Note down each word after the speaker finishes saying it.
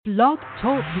Blog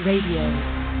Talk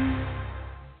Radio.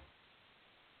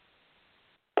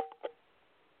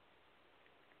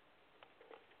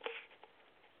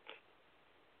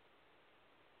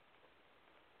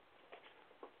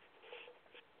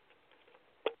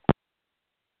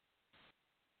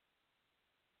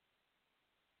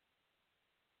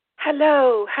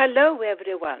 Hello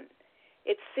everyone.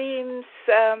 It seems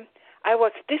I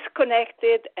was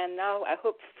disconnected and now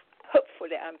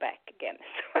hopefully I'm back again.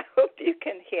 So I hope you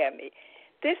can hear me.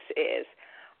 This is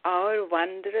Our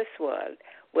Wondrous World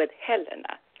with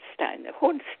Helena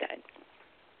Steiner-Hornstein.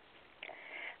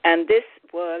 And this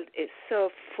world is so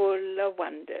full of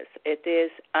wonders. It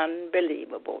is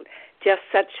unbelievable. Just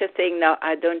such a thing now,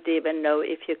 I don't even know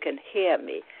if you can hear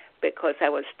me, because I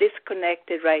was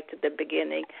disconnected right at the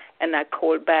beginning, and I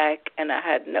called back, and I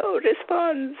had no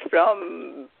response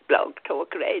from Blog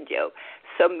Talk Radio.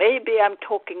 So maybe I'm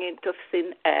talking into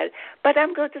thin air, but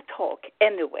I'm going to talk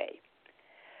anyway.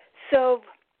 So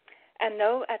I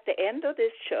know at the end of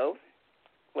this show,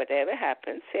 whatever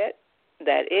happens here,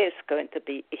 there is going to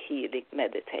be a healing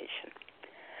meditation.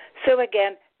 So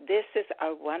again, this is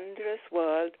Our Wondrous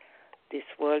World, this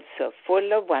world so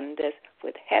full of wonders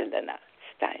with Helena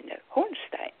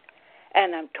Steiner-Hornstein.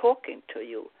 And I'm talking to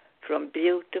you from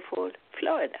beautiful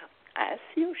Florida, as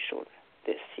usual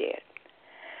this year.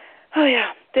 Oh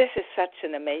yeah, this is such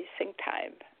an amazing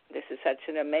time. This is such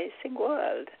an amazing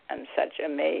world and such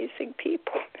amazing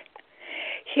people.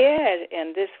 Here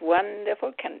in this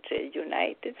wonderful country,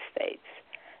 United States,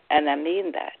 and I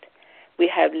mean that, we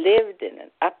have lived in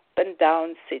an up and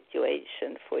down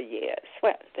situation for years,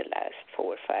 well, the last 4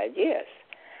 or 5 years.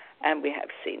 And we have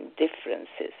seen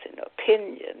differences in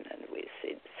opinion, and we've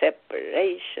seen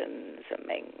separations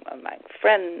among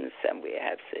friends, and we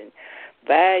have seen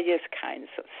various kinds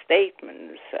of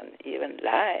statements and even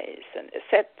lies, and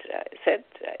etc., etc.,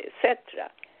 etc.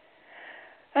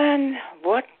 And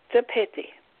what a pity.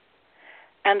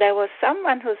 And there was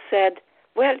someone who said,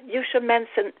 well, you should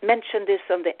mention this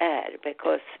on the air,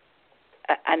 because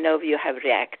I know you have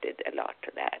reacted a lot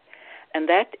to that. And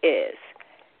that is,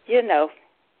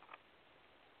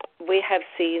 we have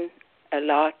seen a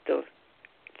lot of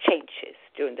changes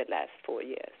during the last 4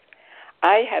 years.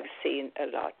 I have seen a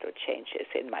lot of changes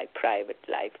in my private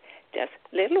life, just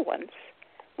little ones.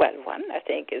 Well, one I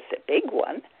think is a big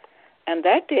one, and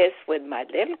that is with my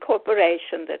little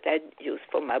corporation that I use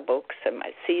for my books and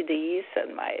my CDs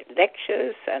and my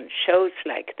lectures and shows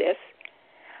like this.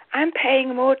 I'm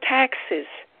paying more taxes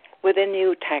with the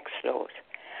new tax laws.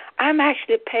 I'm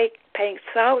actually paying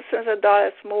thousands of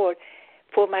dollars more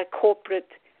for my corporate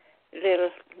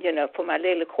for my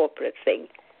little corporate thing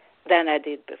than I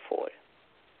did before.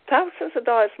 Thousands of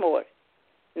dollars more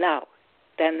now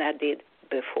than I did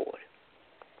before.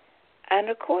 And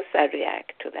of course I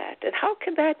react to that. And how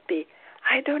can that be?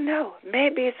 I don't know.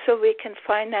 Maybe it's so we can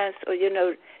finance or,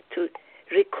 to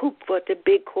recoup what the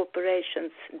big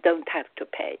corporations don't have to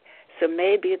pay. So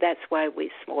maybe that's why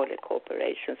we smaller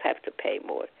corporations have to pay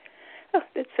more. Oh,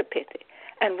 that's a pity.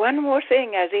 And one more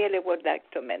thing I really would like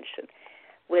to mention.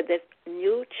 With the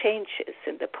new changes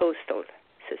in the postal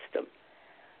system,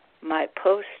 my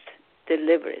post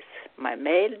deliveries, my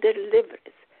mail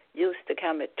deliveries, used to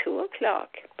come at 2 o'clock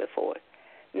before.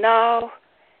 Now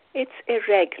it's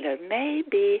irregular.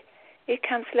 Maybe it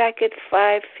comes like at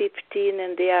 5:15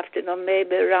 in the afternoon,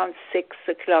 maybe around 6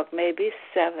 o'clock, maybe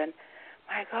 7.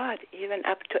 My God, even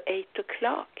up to 8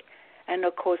 o'clock. And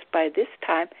of course by this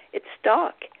time it's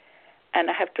dark. And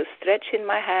I have to stretch in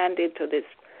my hand into this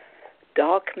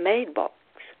dark mailbox,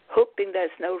 hoping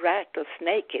there's no rat or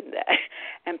snake in there,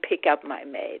 and pick up my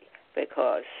mail,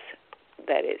 because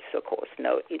there is, of course,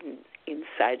 no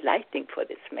inside lighting for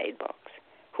this mailbox.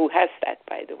 Who has that,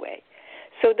 by the way?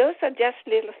 So those are just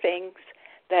little things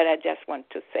that I just want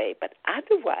to say. But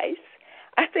otherwise,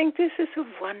 I think this is a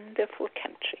wonderful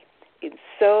country in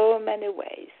so many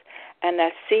ways. And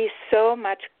I see so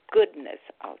much goodness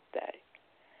out there.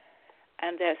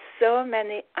 And there are so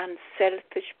many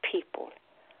unselfish people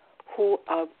who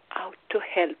are out to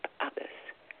help others.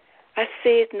 I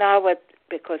see it now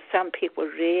because some people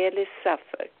really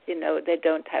suffer. They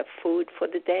don't have food for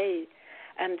the day.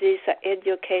 And these are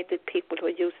educated people who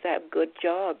used to have good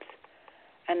jobs.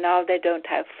 And now they don't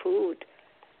have food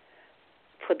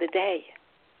for the day.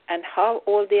 And how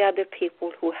all the other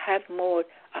people who have more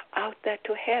are out there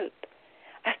to help.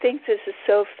 I think this is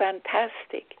so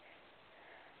fantastic.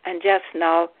 And just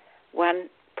now, one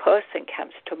person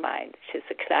comes to mind. She's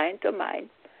a client of mine.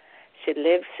 She's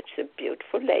a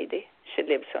beautiful lady. She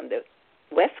lives on the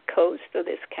west coast of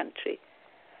this country.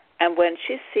 And when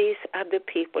she sees other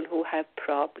people who have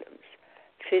problems,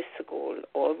 physical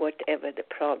or whatever the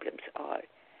problems are,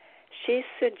 she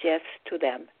suggests to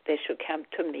them they should come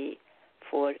to me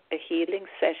for a healing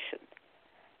session.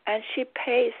 And she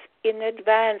pays in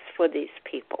advance for these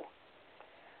people.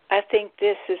 I think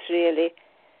this is really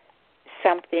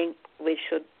something we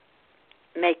should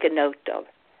make a note of,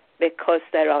 because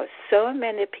there are so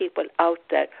many people out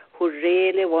there who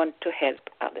really want to help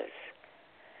others.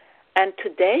 And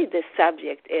today the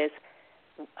subject is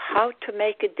how to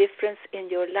make a difference in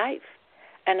your life.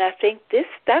 And I think this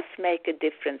does make a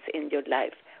difference in your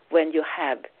life when you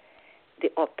have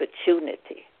the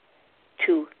opportunity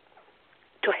to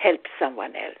help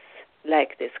someone else,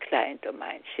 like this client of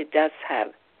mine. She does have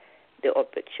the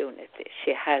opportunity.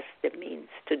 She has the means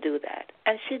to do that.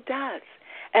 And she does.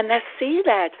 And I see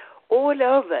that all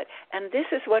over. And this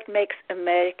is what makes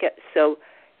America so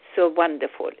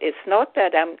wonderful. It's not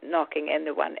that I'm knocking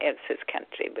anyone else's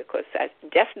country, because I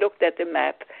just looked at the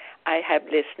map. I have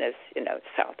listeners,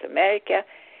 South America,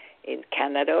 in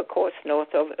Canada, of course,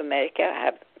 North of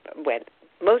America.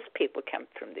 Most people come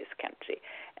from this country.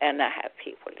 And I have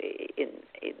people in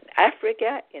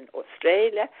Africa, in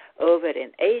Australia, over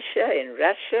in Asia, in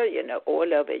Russia,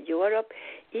 all over Europe,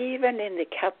 even in a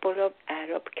couple of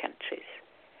Arab countries.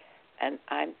 And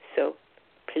I'm so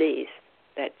pleased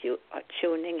that you are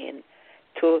tuning in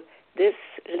to this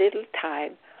little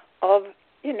time of,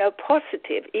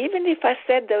 positive. Even if I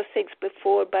said those things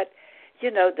before, but,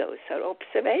 those are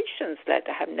observations that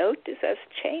I have noticed as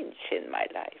change in my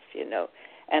life,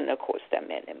 And, of course, there are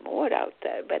many more out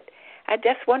there. But I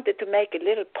just wanted to make a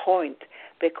little point,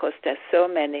 because there's so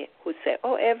many who say,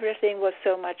 oh, everything was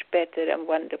so much better and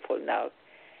wonderful now.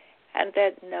 And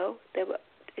that, no,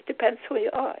 it depends who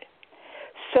you are.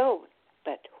 So,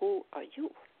 but who are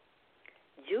you?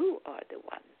 You are the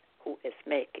one who is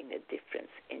making a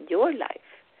difference in your life.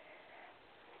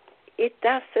 It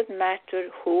doesn't matter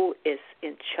who is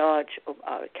in charge of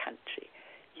our country.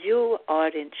 You are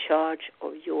in charge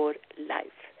of your life.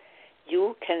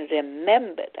 You can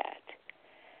remember that.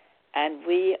 And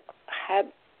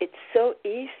it's so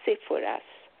easy for us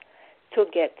to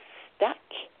get stuck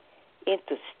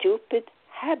into stupid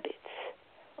habits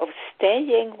of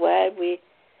staying where we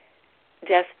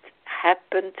just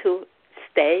happen to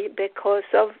stay because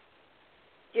of,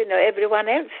 everyone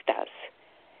else does.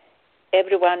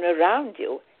 Everyone around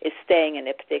you is staying in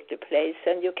a particular place,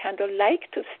 and you kind of like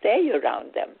to stay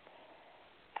around them.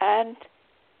 And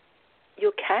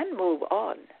you can move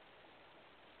on.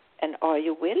 And are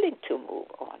you willing to move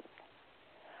on?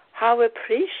 How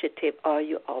appreciative are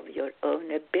you of your own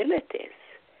abilities?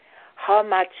 How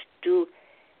much do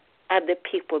other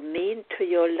people mean to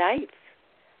your life?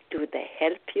 Do they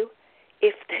help you?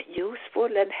 If they're useful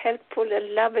and helpful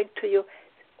and loving to you,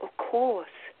 of course,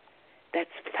 that's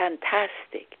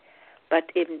fantastic. But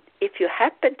if you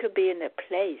happen to be in a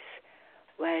place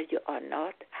where you are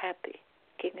not happy,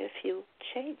 making a few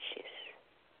changes.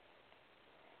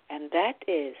 And that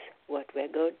is what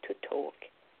we're going to talk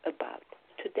about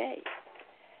today.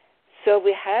 So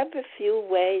we have a few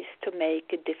ways to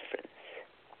make a difference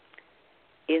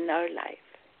in our life.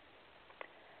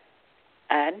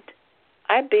 And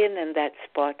I've been in that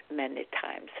spot many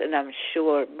times, and I'm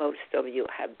sure most of you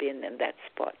have been in that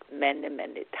spot many,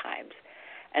 many times.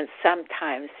 And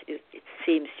sometimes it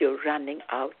seems you're running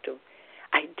out of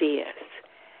ideas.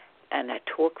 And I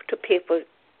talk to people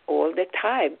all the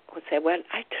time who say, well,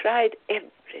 I tried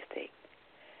everything.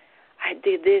 I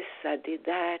did this, I did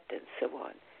that, and so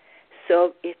on.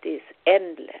 So it is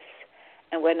endless.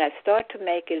 And when I start to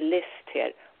make a list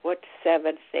here, what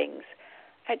 7 things,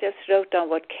 I just wrote down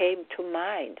what came to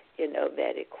mind,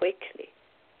 very quickly.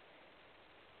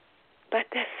 But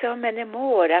there's so many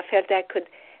more. I felt I could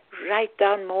write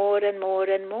down more and more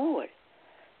and more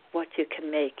what you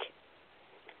can make,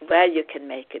 where you can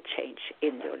make a change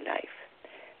in your life.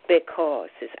 Because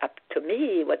it's up to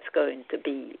me what's going to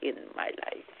be in my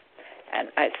life. And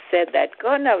I said that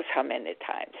God knows how many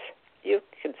times. You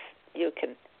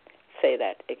can say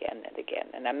that again and again.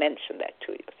 And I mentioned that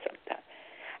to you sometimes.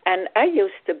 And I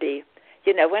used to be,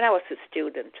 when I was a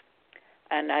student,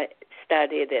 and I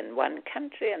studied in one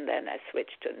country, and then I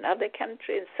switched to another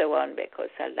country, and so on, because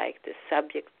I liked the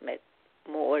subject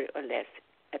more or less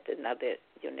at another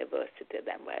university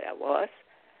than where I was,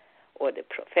 or the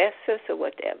professors, or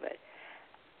whatever.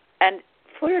 And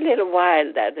for a little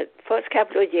while there, the first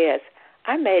couple of years,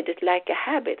 I made it like a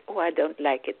habit. Oh, I don't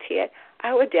like it here.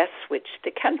 I would just switch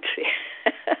the country.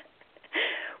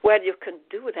 Well, you can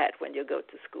do that when you go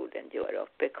to school in Europe,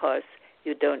 because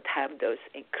you don't have those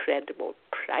incredible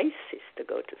prices to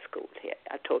go to school here.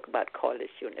 I talk about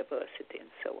college, university, and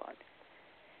so on.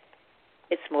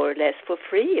 it's more or less for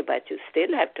free, but you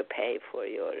still have to pay for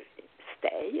your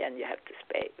stay, and you have to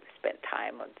spend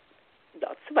time on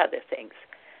lots of other things,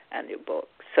 and your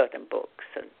certain books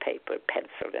and paper,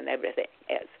 pencil, and everything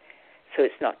else. So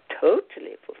it's not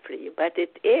totally for free, but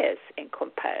it is in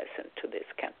comparison to this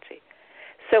country.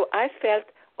 So I felt,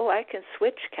 I can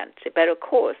switch country, but of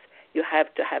course you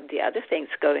have to have the other things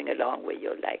going along with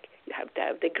you, like you have to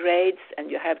have the grades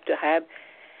and you have to have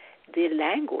the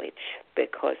language,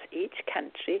 because each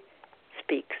country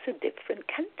speaks a different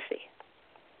country.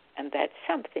 And that's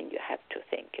something you have to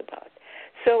think about.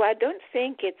 So I don't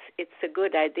think it's a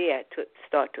good idea to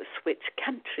start to switch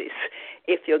countries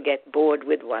if you get bored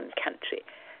with one country.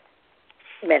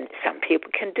 Some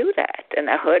people can do that. And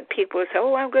I heard people say,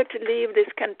 I'm going to leave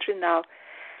this country now.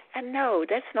 And no,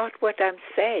 that's not what I'm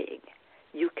saying.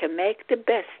 You can make the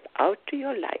best out of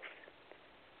your life,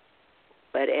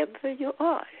 wherever you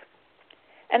are.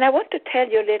 And I want to tell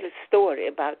you a little story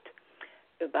about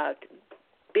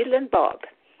Bill and Bob.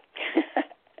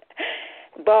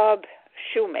 Bob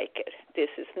Shoemaker. This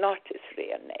is not his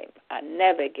real name. I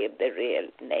never give the real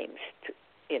names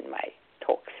in my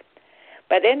talks.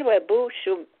 But anyway,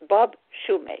 Bob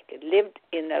Shoemaker lived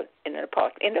in an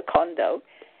apartment, in a condo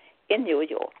in New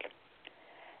York.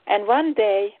 And one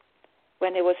day,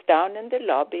 when he was down in the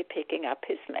lobby picking up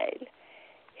his mail,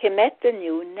 he met a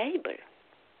new neighbor.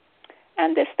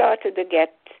 And they started to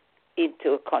get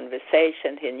into a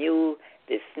conversation. He knew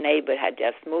this neighbor had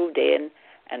just moved in,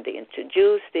 and they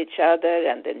introduced each other,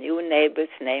 and the new neighbor's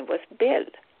name was Bill.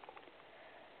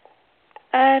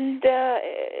 And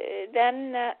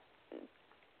then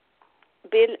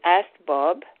Bill asked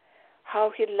Bob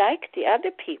how he liked the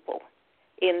other people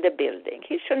in the building.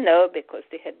 He should know because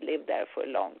they had lived there for a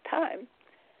long time.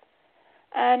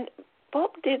 And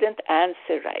Bob didn't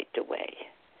answer right away.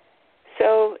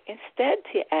 So instead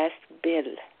he asked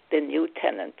Bill, the new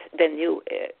tenant, the new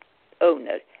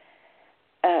owner,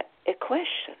 a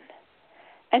question.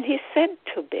 And he said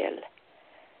to Bill,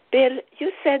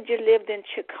 you said you lived in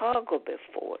Chicago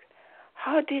before.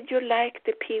 How did you like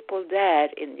the people there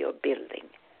in your building?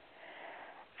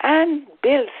 And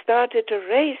Bill started to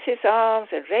raise his arms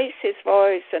and raise his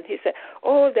voice, and he said,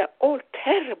 they're all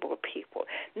terrible people.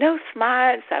 No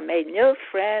smiles, I made no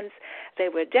friends. They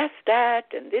were just that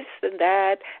and this and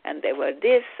that, and they were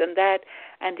this and that.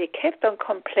 And he kept on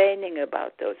complaining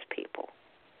about those people.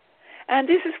 And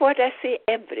this is what I see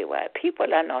everywhere.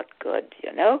 People are not good,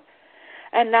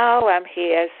 And now I'm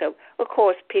here, so of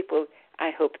course people,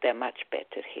 I hope they're much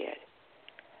better here.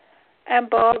 And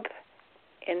Bob,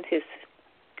 in his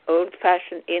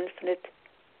old-fashioned infinite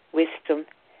wisdom,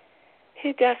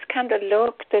 he just kind of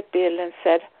looked at Bill and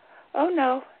said,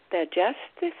 no, they're just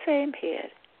the same here,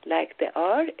 like they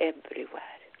are everywhere.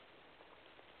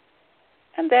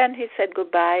 And then he said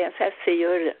goodbye and said, see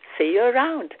you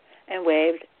around, and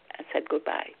waved and said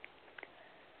goodbye.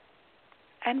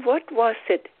 And what was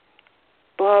it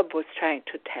Bob was trying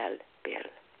to tell Bill?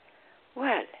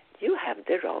 Well, you have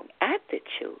the wrong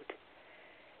attitude.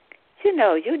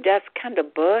 You just kind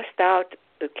of burst out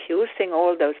accusing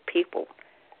all those people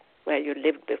where you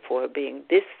lived before being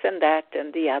this and that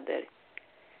and the other.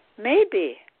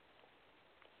 Maybe,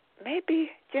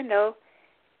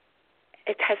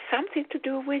 it has something to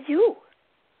do with you.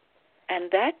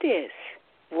 And that is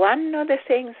one of the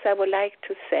things I would like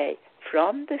to say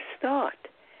from the start.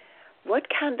 What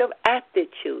kind of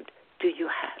attitude do you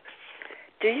have?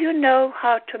 Do you know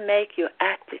how to make your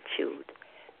attitude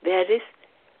very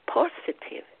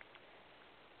positive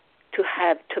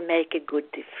to make a good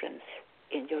difference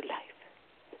in your life?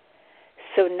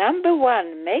 So number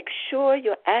one, make sure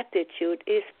your attitude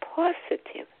is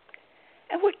positive.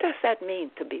 And what does that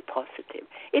mean, to be positive?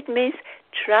 It means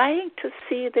trying to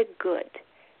see the good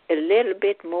a little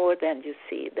bit more than you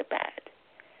see the bad.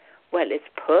 Well, it's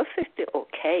perfectly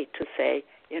okay to say,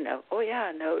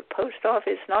 post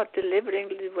office not delivering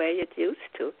the way it used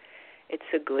to. It's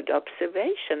a good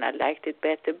observation. I liked it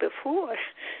better before.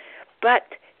 But,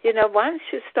 once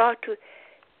you start to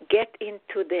get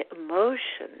into the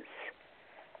emotions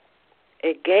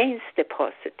against the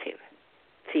positive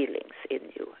feelings in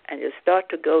you, and you start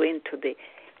to go into the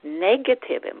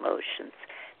negative emotions,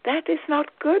 that is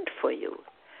not good for you.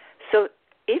 So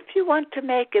if you want to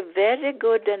make a very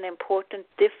good and important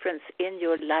difference in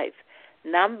your life,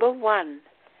 number one,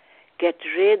 get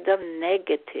rid of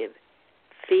negative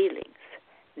feelings,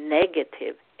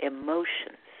 negative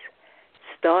emotions.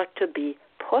 Start to be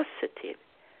positive.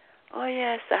 Oh,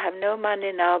 yes, I have no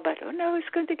money now, but no, it's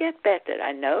going to get better.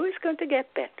 I know it's going to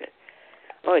get better.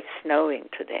 Oh, it's snowing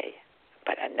today,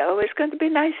 but I know it's going to be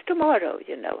nice tomorrow,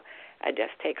 I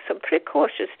just take some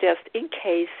precautions just in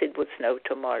case it would snow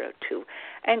tomorrow too.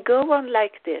 And go on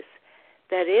like this.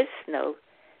 There is no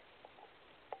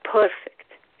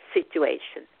perfect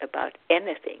situation about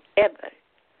anything, ever.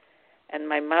 And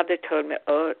my mother told me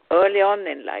early on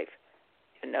in life,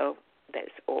 there's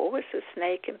always a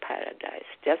snake in paradise.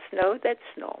 Just know that's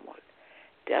normal.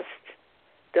 Just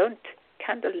don't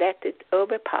kind of let it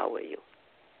overpower you.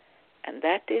 And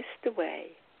that is the way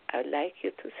I'd like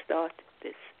you to start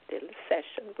this little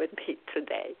session with me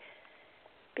today.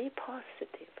 Be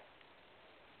positive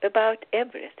about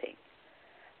everything.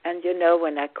 And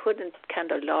when I couldn't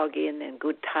kind of log in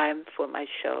good time for my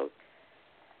show,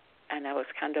 and I was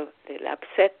kind of a little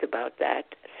upset about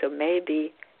that, so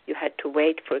maybe you had to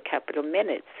wait for a couple of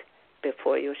minutes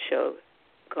before your show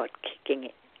got kicked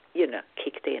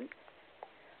in.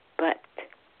 But,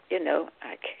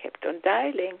 I kept on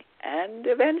dialing, and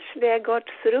eventually I got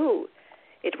through.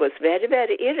 It was very,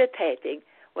 very irritating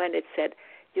when it said,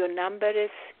 your number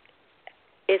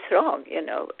is wrong,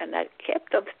 and I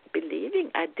kept on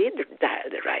believing I did dial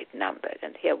the right number.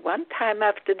 And here one time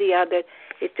after the other,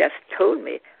 it just told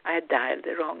me I had dialed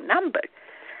the wrong number.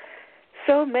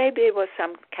 So maybe it was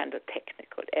some kind of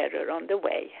technical error on the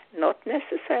way. Not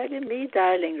necessarily me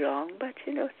dialing wrong, but,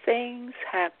 things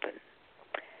happen.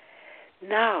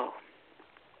 Now,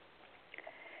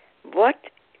 what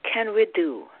can we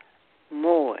do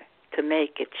more to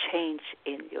make a change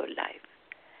in your life?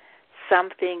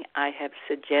 Something I have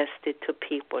suggested to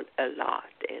people a lot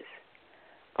is,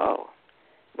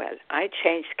 I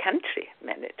changed country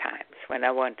many times when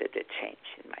I wanted a change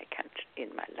in my country, in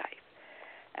my life.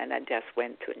 And I just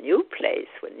went to a new place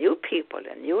with new people,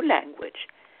 a new language.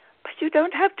 But you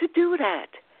don't have to do that.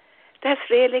 That's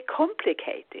really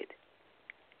complicated.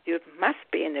 You must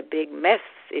be in a big mess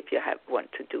if you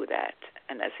want to do that.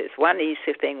 And as is one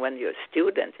easy thing when you're a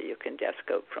student, you can just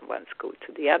go from one school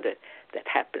to the other that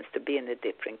happens to be in a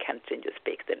different country and you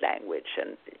speak the language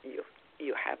and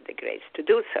you have the grace to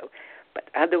do so. But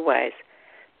otherwise,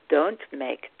 don't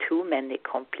make too many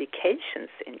complications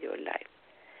in your life.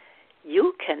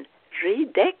 You can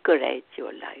redecorate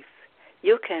your life.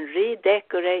 You can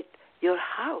redecorate your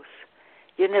house.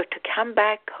 To come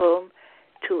back home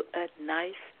to a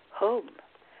nice home.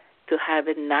 To have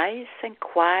a nice and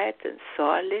quiet and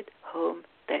solid home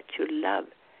that you love.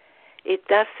 It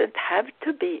doesn't have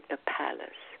to be a palace.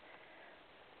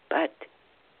 But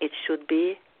it should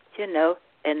be,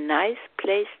 a nice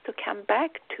place to come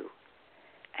back to.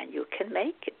 And you can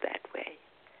make it that way.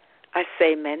 I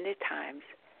say many times,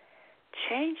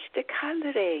 change the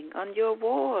coloring on your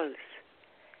walls.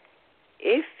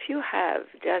 If you have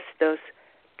just those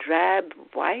drab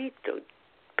white or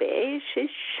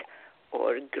beige-ish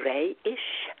or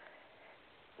grayish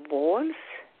walls,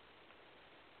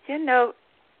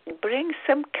 bring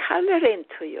some color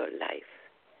into your life.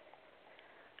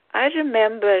 I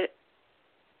remember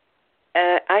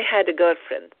I had a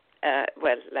girlfriend.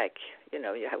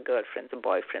 You have girlfriends and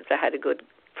boyfriends. I had a good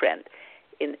friend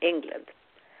in England.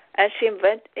 And she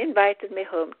invited me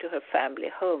home to her family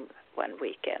home one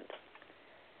weekend.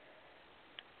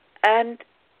 And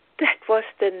that was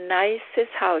the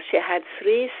nicest house. She had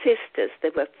 3 sisters.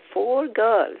 There were 4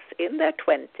 girls in their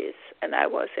 20s, and I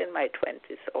was in my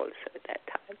 20s also at that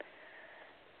time.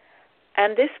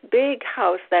 And this big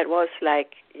house that was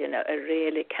like, a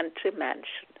really country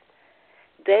mansion.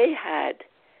 They had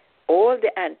all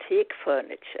the antique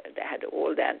furniture. They had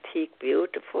all the antique,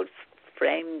 beautiful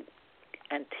framed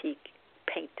antique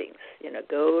paintings,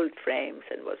 gold frames,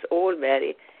 and was all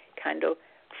very kind of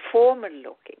formal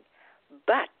looking.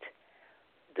 But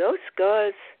those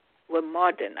girls were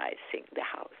modernizing the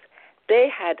house. They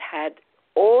had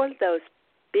all those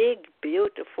big,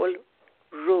 beautiful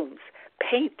rooms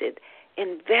painted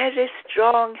in very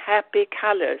strong, happy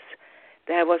colors.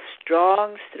 There was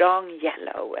strong, strong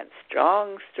yellow and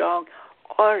strong, strong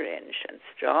orange and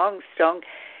strong, strong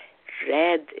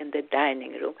red in the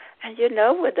dining room. And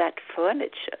with that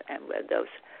furniture and with those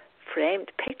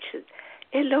framed pictures,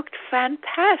 it looked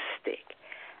fantastic.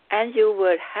 And you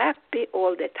were happy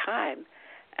all the time.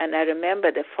 And I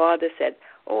remember the father said,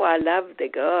 I love the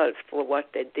girls for what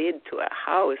they did to our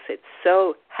house. It's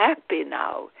so happy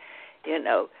now,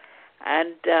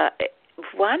 And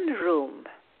one room,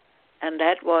 and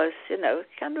that was,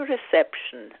 kind of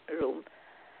reception room,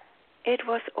 it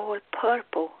was all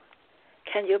purple.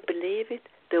 Can you believe it?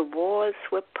 The walls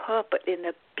were purple, in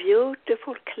a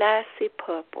beautiful, classy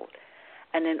purple.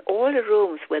 And in all the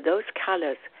rooms with those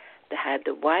colors, they had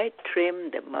the white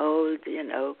trim, the mold,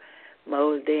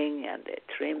 molding, and the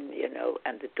trim,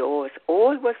 and the doors.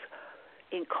 All was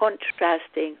in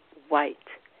contrasting white.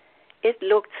 it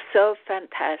looked so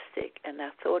fantastic. And I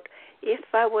thought, if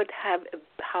I would have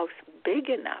a house big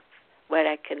enough where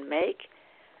I can make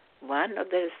one of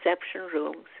the reception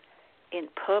rooms in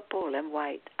purple and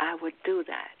white, I would do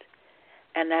that.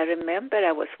 And I remember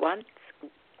I was once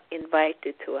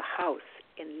invited to a house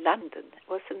in London. It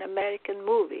was an American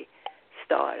movie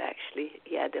star, actually.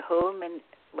 He had a home and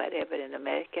wherever in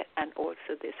America, and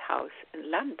also this house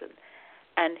in London.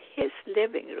 And his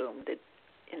living room, the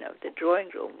drawing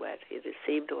room where he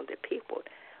received all the people,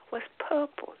 was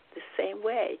purple, the same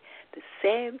way, the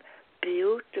same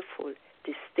beautiful,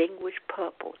 distinguished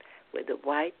purple with a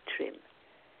white trim.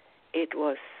 It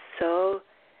was so,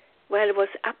 well, it was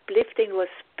uplifting, it was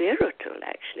spiritual,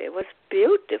 actually. It was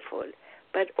beautiful,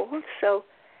 but also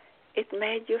it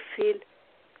made you feel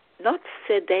not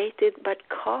sedated, but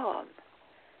calm.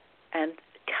 And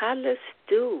colors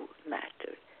do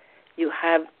matter. You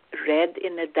have red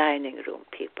in the dining room.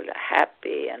 People are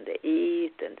happy and they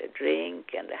eat and they drink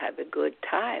and they have a good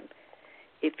time.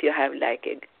 If you have like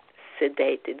a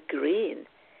sedated green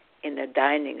in the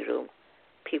dining room,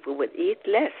 people will eat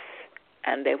less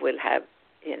and they will have,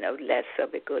 less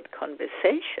of a good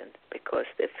conversation because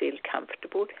they feel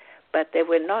comfortable, but they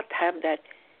will not have that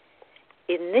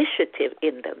initiative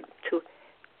in them to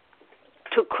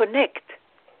connect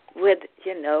with,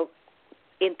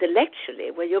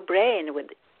 intellectually, with your brain, with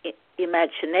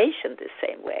imagination the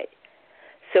same way.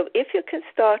 So if you can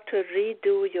start to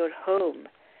redo your home,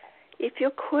 if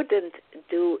you couldn't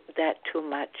do that too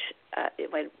much,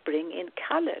 bring in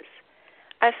colors.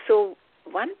 I saw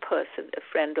one person, a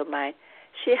friend of mine,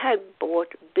 she had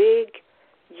bought big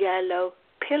yellow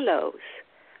pillows,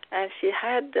 and she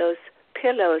had those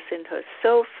pillows in her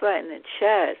sofa and in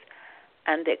chairs,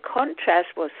 and the contrast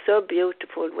was so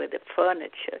beautiful with the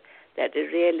furniture that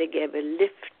it really gave a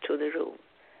lift to the room.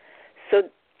 So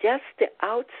just the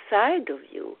outside of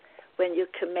you, when you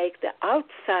can make the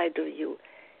outside of you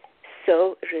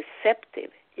so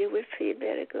receptive, you will feel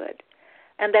very good.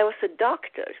 And there was a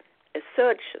doctor, a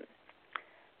surgeon,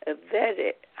 a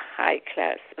very high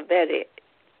class, very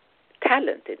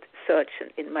talented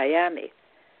surgeon in Miami.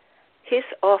 His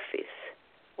office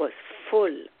was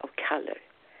full of color,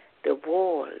 the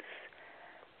walls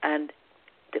and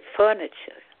the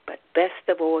furniture, but best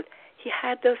of all, he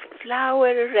had those flower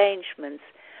arrangements,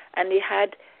 and he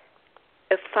had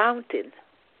a fountain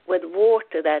with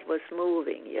water that was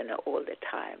moving, all the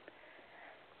time.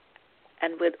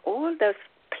 And with all those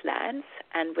plants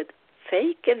and with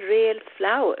fake and real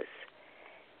flowers,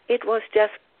 it was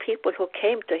just people who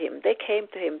came to him. They came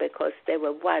to him because they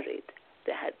were worried.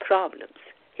 They had problems.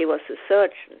 He was a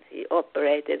surgeon. He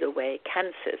operated away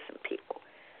cancers in people.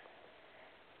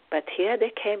 But here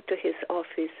they came to his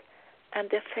office and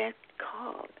they felt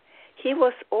calm. He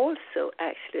was also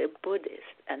actually a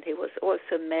Buddhist, and he was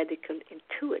also medical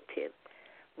intuitive,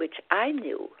 which I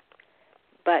knew,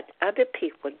 but other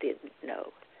people didn't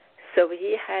know. So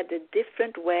he had a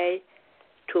different way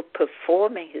to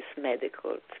performing his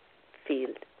medical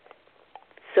field,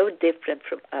 so different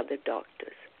from other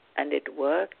doctors. And it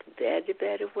worked very,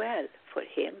 very well for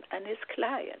him and his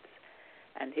clients.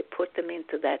 And he put them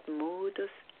into that mood of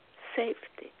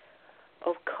safety,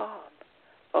 of calm,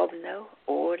 of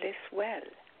all is well.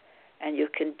 And you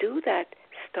can do that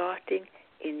starting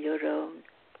in your own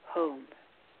home.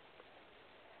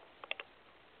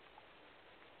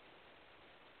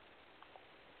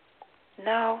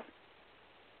 Now,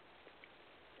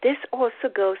 this also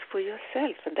goes for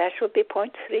yourself, and that should be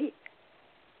point 3.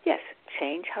 Yes,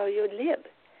 change how you live,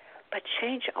 but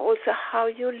change also how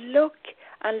you look.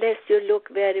 Unless you look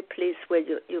very pleased with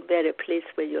you're very pleased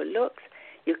with your looks,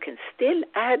 you can still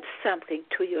add something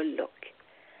to your look.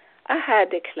 I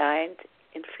had a client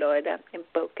in Florida, in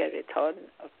Boca Raton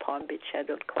or Palm Beach, I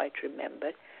don't quite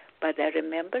remember, but I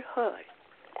remember her.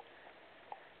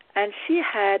 And she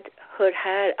had her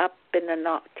hair up in a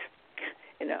knot,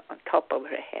 on top of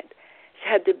her head. She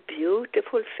had a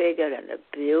beautiful figure and a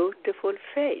beautiful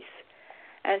face.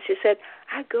 And she said,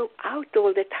 I go out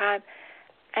all the time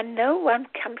and no one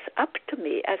comes up to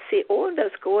me. I see all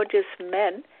those gorgeous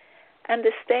men and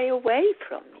they stay away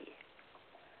from me.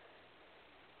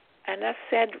 And I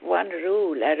said one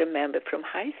rule I remember from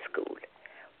high school.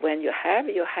 When you have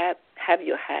your hair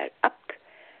up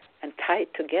and tied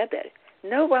together,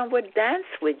 no one would dance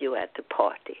with you at the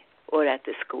party or at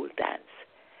the school dance.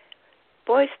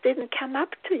 Boys didn't come up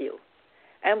to you.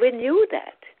 And we knew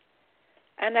that.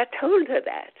 And I told her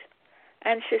that.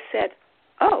 And she said,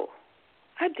 oh,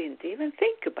 I didn't even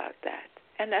think about that.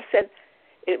 And I said,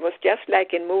 it was just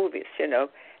like in movies,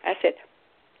 I said,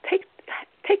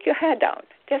 take your hair down.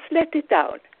 Just let it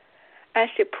down. And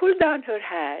she pulled down her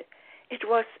hair. It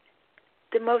was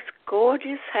the most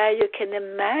gorgeous hair you can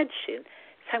imagine.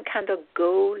 Some kind of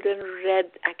golden red,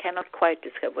 I cannot quite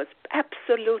describe. It was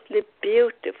absolutely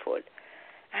beautiful.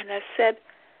 And I said,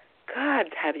 God,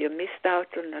 have you missed out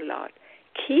on a lot?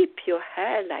 Keep your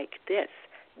hair like this,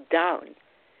 down.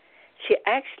 She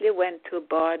actually went to a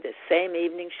bar the same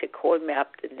evening. She called me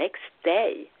up the next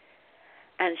day.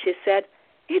 And she said,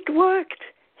 it worked.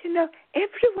 You know,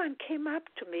 everyone came up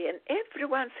to me and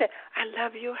everyone said, I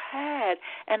love your hair.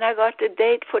 And I got a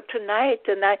date for tonight.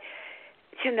 And I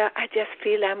just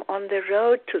feel I'm on the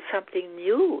road to something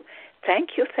new.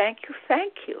 Thank you, thank you,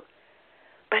 thank you.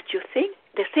 But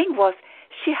the thing was,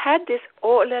 she had this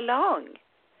all along.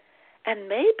 And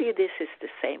maybe this is the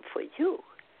same for you.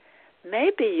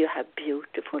 Maybe you have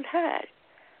beautiful hair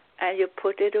and you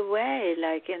put it away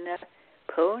like in a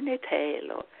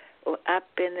ponytail or up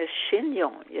in a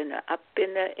chignon, up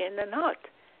in a knot.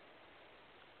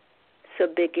 So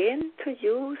begin to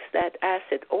use that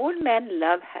asset. All men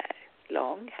love hair,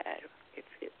 long hair,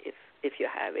 if you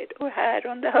have it, or hair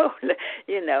on the whole,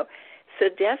 So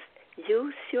just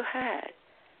use your hair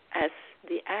as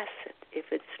the asset. If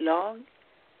it's long,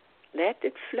 let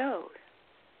it flow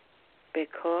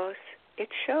because it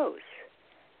shows.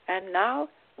 And now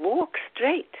walk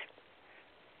straight.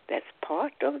 That's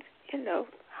part of,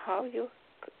 how you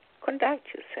conduct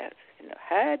yourself.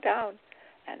 Hair down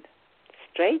and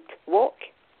straight walk.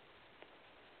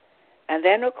 And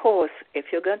then, of course, if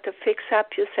you're going to fix up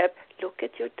yourself, look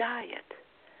at your diet.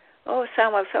 Oh,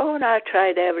 someone said, no, I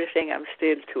tried everything. I'm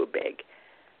still too big.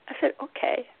 I said,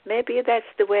 okay, maybe that's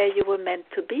the way you were meant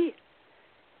to be.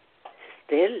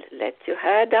 Still, let your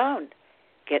hair down.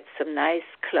 Get some nice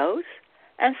clothes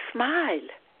and smile.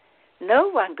 No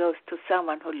one goes to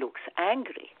someone who looks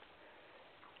angry.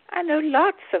 I know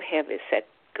lots of heavy-set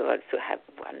girls who have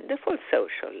wonderful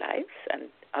social lives and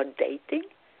are dating.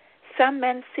 Some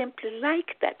men simply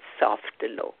like that softer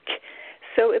look.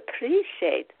 So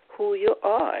appreciate who you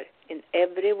are in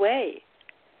every way.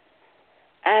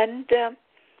 And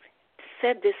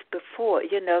said this before,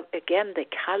 again, the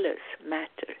colors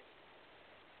matter.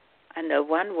 I know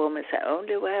one woman said,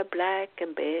 only wear black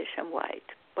and beige and white.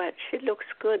 But she looks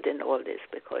good in all this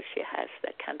because she has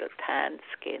that kind of tan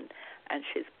skin and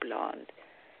she's blonde.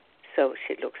 So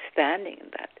she looks stunning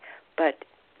in that. But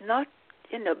not,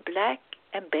 black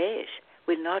and beige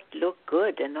will not look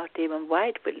good, and not even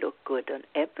white will look good on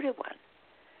everyone.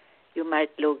 You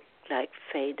might look like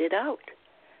faded out.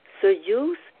 So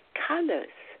use colors.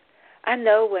 I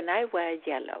know when I wear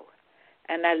yellow,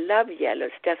 and I love yellow,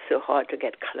 it's just so hard to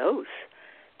get clothes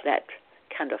that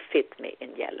kind of fit me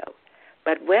in yellow.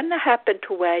 But when I happen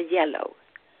to wear yellow,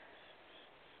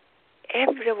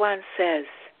 everyone says,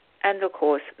 and of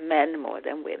course men more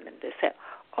than women, they say,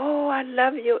 oh, I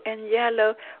love you in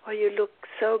yellow, or you look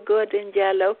so good in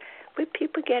yellow. Well,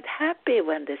 people get happy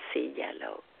when they see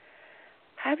yellow.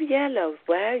 Have yellow,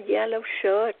 wear yellow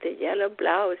shirt, a yellow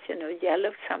blouse,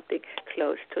 yellow something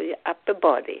close to your upper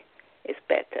body is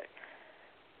better,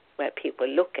 where people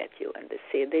look at you and they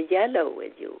see the yellow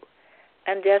with you.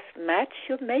 And just match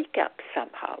your makeup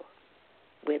somehow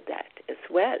with that as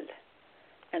well.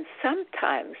 And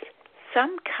sometimes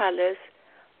some colors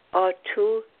are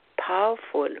too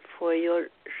powerful for your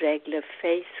regular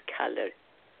face color.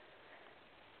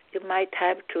 You might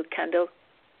have to kind of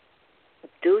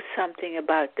do something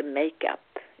about the makeup.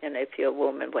 If you're a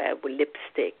woman, wear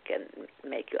lipstick and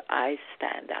make your eyes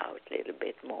stand out a little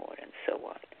bit more and so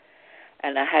on.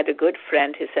 And I had a good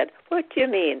friend who said, what do you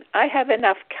mean? I have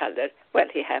enough color. Well,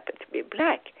 he happened to be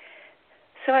black.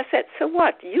 So I said, so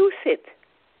what? Use it.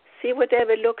 See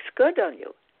whatever looks good on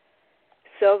you.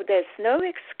 So there's no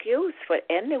excuse for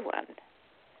anyone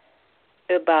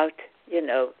about,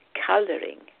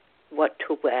 coloring, what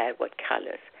to wear, what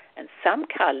colors. And some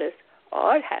colors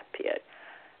are happier.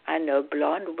 I know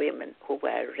blonde women who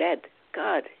wear red.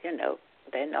 God,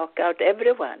 they knock out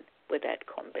everyone with that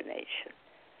combination.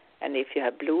 And if you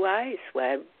have blue eyes,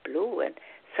 wear blue. And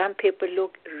some people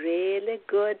look really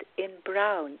good in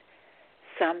brown.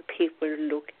 Some people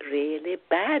look really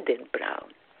bad in brown.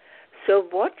 So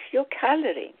watch your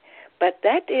coloring. But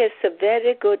that is a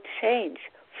very good change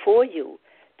for you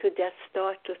to just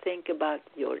start to think about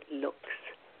your looks.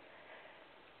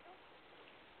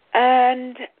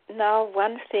 And now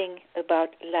one thing about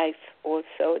life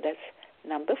also, that's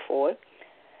number 4,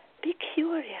 be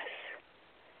curious.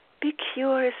 Be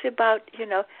curious about,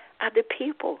 other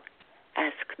people.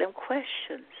 Ask them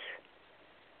questions.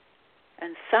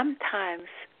 And sometimes,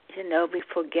 we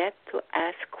forget to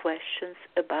ask questions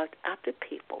about other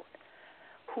people.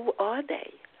 Who are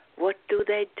they? What do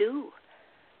they do?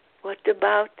 What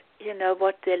about,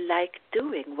 what they like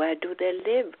doing? Where do they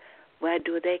live? where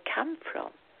do they come from?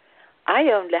 I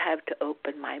only have to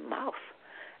open my mouth,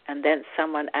 and then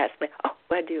someone asks me, oh,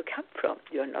 where do you come from?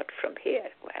 You're not from here.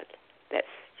 Well, that's,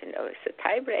 it's a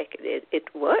tiebreaker. It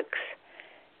works.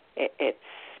 It's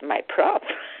my prop.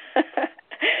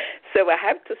 So I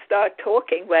have to start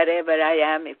talking wherever I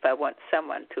am if I want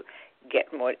someone to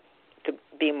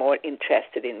be more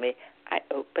interested in me. I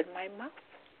open my mouth.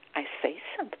 I say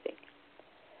something.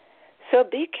 So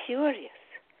be curious,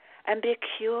 and be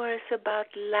curious about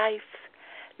life.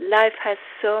 Life has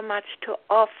so much to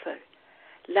offer.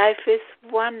 Life is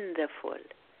wonderful.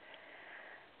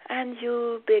 And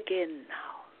you begin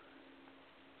now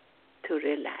to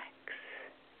relax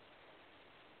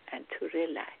and to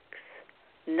relax.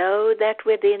 Know that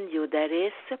within you there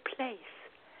is a place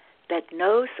that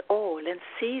knows all and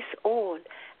sees all,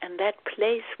 and that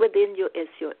place within you is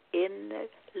your inner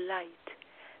light.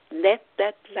 Let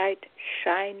that light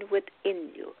shine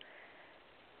within you.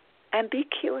 And be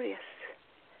curious.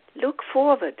 Look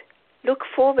forward. Look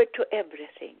forward to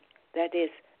everything that is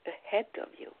ahead of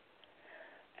you.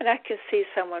 And I can see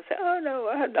someone say, oh no,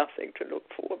 I have nothing to look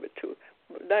forward to.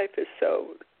 Life is so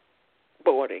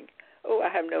boring. Oh, I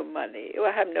have no money. Oh,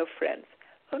 I have no friends.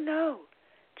 Oh no,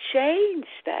 change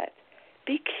that.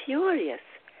 Be curious.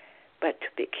 But to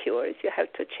be curious, you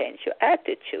have to change your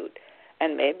attitude.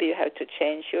 And maybe you have to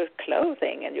change your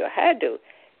clothing and your hairdo.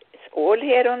 It's all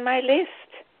here on my list.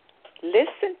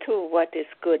 Listen to what is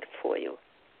good for you.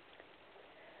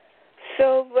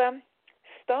 So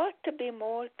start to be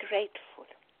more grateful.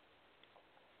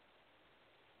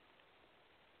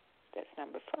 That's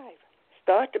number 5.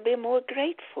 Start to be more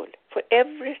grateful for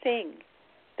everything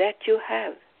that you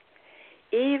have.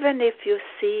 Even if you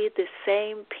see the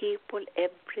same people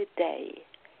every day,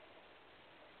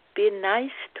 be nice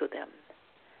to them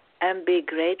and be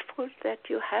grateful that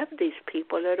you have these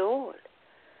people at all.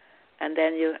 And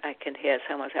then I can hear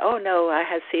someone say, oh no,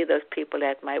 I see those people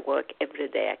at my work every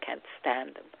day. I can't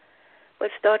stand them. Well,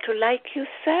 start to like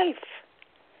yourself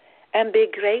and be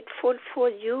grateful for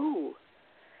you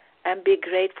and be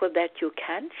grateful that you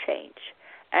can change.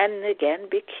 And again,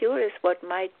 be curious what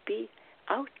might be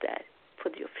out there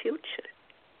for your future.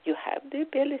 You have the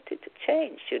ability to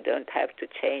change. You don't have to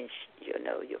change, your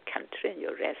country and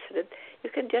your residence. You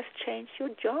can just change your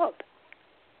job.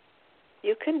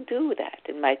 You can do that.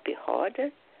 It might be harder,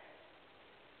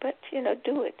 but,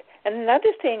 do it. And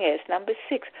another thing is, number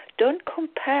 6, don't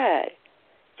compare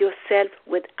yourself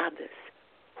with others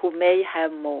who may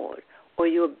have more or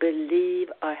you believe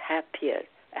are happier,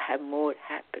 have more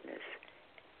happiness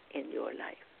in your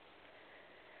life.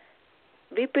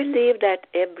 We believe that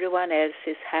everyone else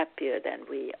is happier than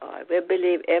we are. We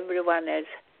believe everyone else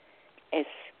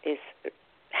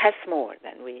has more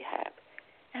than we have.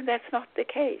 And that's not the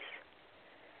case.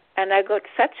 And I got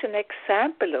such an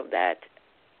example of that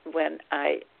when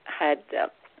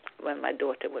when my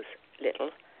daughter was little.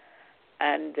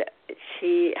 And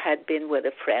she had been with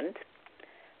a friend,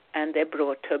 and they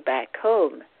brought her back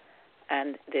home.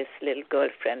 And this little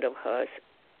girlfriend of hers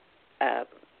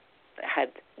had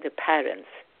the parents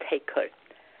take her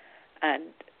and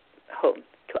home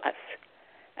to us.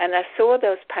 And I saw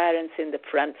those parents in the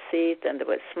front seat, and they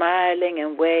were smiling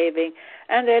and waving,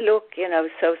 and they looked,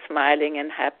 so smiling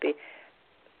and happy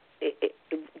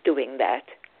doing that.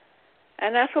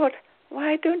 And I thought,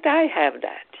 why don't I have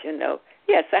that,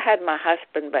 Yes, I had my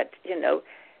husband, but,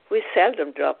 we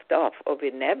seldom dropped off, or we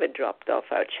never dropped off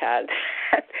our child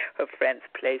at her friend's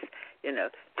place,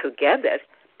 together.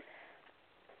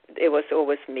 It was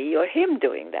always me or him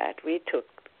doing that. We took,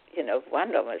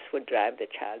 one of us would drive the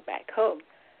child back home.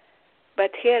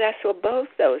 But here I saw both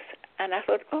those, and I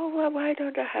thought, oh, well, why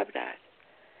don't I have that?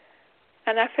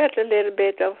 And I felt a little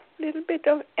bit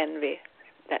of envy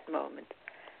that moment.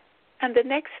 And the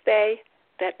next day,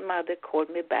 that mother called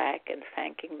me back and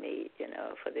thanking me,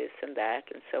 for this and that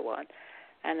and so on.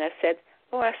 And I said,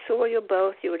 oh, I saw you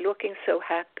both. You were looking so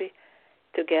happy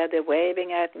together,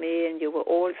 waving at me, and you were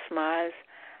all smiles.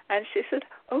 And she said,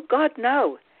 oh, God,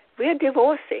 no, we're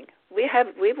divorcing. We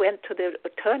went to the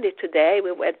attorney today.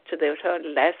 We went to the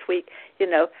attorney last week.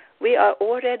 We are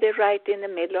already right in the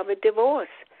middle of a divorce.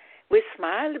 We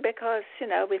smiled because,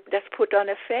 we just put on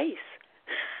a face.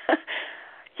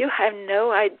 You have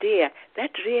no idea.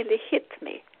 That really hit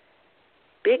me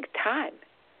big time,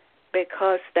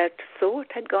 because that thought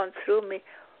had gone through me,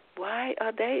 why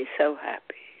are they so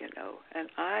happy, and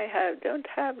I don't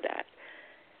have that.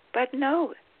 But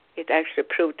no, it actually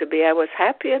proved to be I was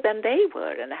happier than they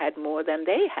were, and I had more than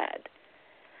they had.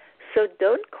 So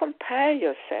don't compare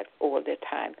yourself all the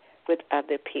time with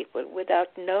other people without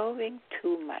knowing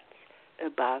too much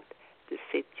about the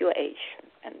situation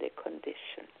and the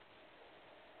condition.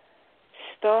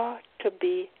 start to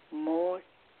be more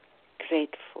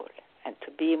grateful and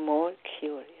to be more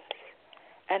curious.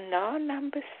 And now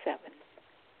number 7.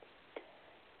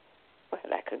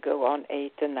 Well, I could go on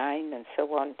 8 and 9 and so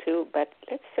on too, but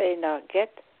let's say now get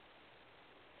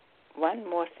one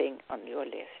more thing on your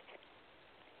list.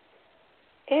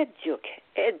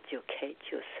 Educate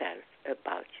yourself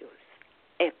about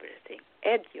everything.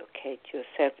 Educate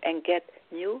yourself and get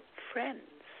new friends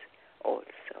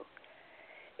also.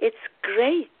 It's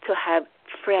great to have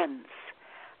friends.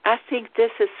 I think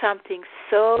this is something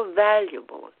so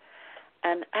valuable.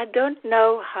 And I don't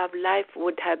know how life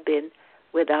would have been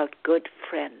without good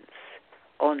friends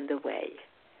on the way.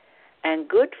 And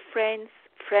good friends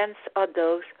are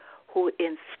those who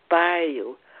inspire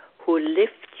you, who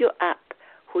lift you up,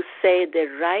 who say the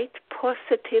right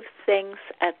positive things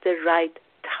at the right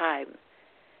time.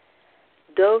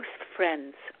 Those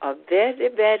friends are very,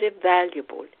 very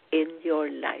valuable in your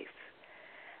life.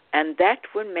 And that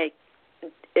will make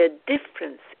a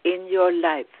difference in your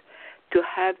life to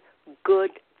have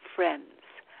good friends.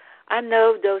 I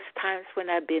know those times when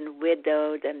I've been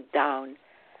widowed and down,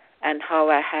 and how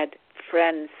I had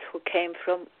friends who came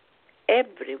from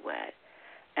everywhere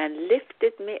and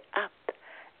lifted me up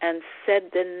and said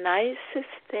the nicest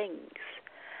things.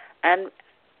 And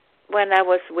when I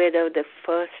was widowed the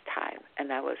first time,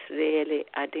 and I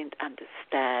didn't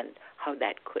understand how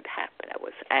that could happen. I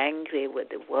was angry with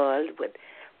the world, with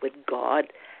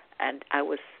God, and I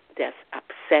was just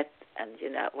upset, and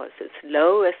I was as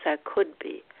low as I could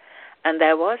be. And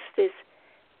there was this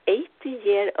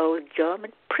 80-year-old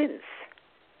German prince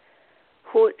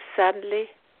who suddenly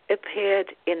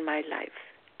appeared in my life.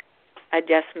 I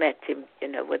just met him,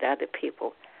 with other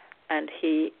people, and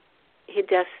he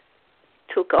just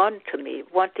took on to me,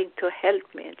 wanting to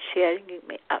help me and cheering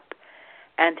me up.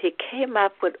 And he came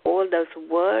up with all those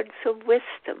words of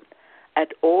wisdom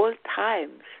at all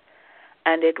times,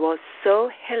 and it was so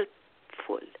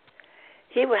helpful.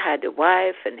 He had a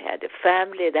wife and he had a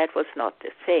family. That was not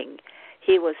the thing.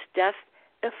 He was just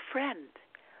a friend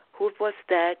who was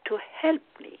there to help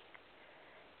me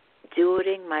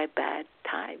during my bad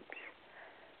times.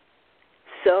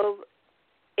 So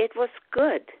it was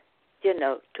good,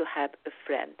 to have a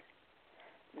friend.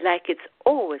 Like it's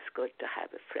always good to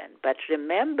have a friend. But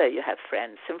remember, you have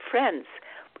friends and friends.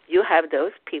 You have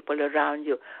those people around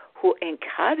you who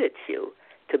encourage you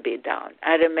to be down.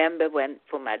 I remember when,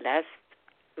 for my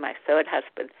third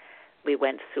husband, we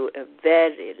went through a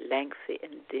very lengthy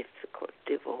and difficult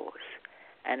divorce.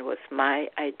 And it was my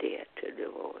idea to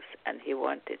divorce. And he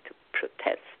wanted to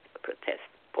protest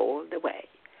all the way.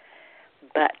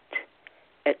 But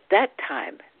at that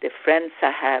time, the friends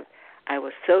I have, I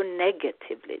was so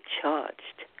negatively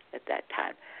charged at that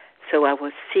time. So I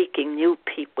was seeking new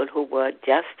people who were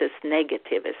just as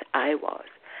negative as I was.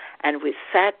 And we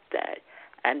sat there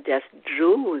and just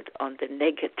drooled on the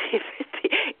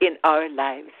negativity in our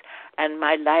lives. And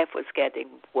my life was getting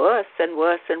worse and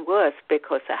worse and worse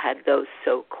because I had those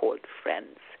so-called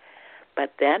friends.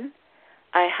 But then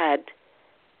I had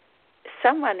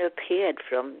someone appeared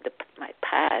from my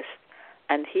past,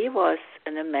 and he was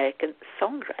an American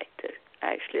songwriter,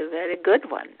 actually a very good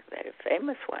one, very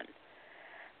famous one.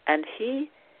 And he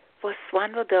was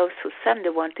one of those who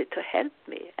suddenly wanted to help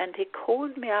me, and he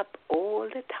called me up all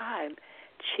the time,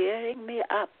 cheering me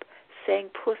up, saying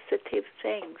positive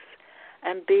things,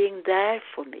 and being there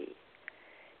for me.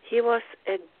 He was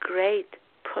a great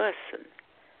person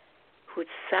who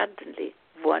suddenly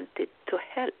wanted to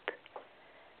help.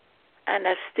 And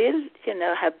I still,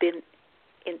 have been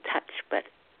in touch. But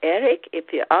Eric,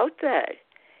 if you're out there,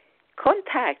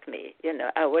 contact me.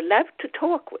 I would love to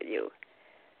talk with you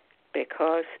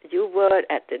because you were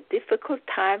at the difficult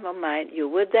time of mine. You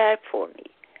were there for me.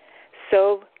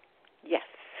 So, yes,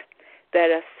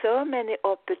 there are so many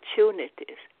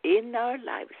opportunities in our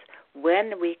lives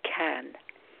when we can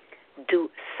do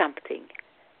something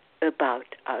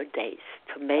about our days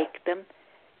to make them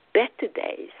better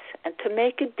days and to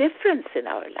make a difference in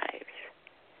our lives.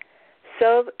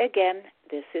 So again,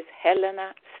 this is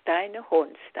Helena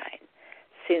Steiner-Hornstein.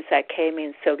 Since I came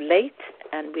in so late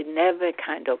and we never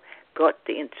kind of got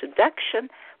the introduction,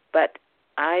 but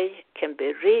I can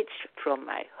be reached from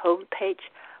my homepage,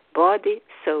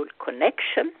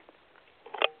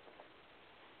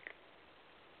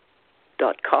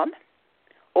 bodysoulconnection.com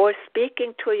or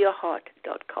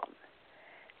speakingtoyourheart.com.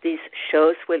 These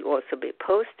shows will also be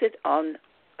posted on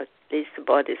at least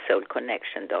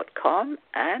bodysoulconnection.com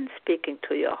and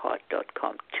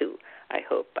speakingtoyourheart.com too, I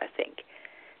think.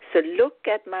 So look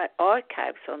at my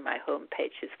archives on my home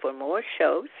pages for more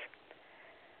shows.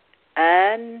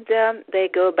 And they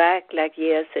go back like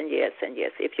years and years and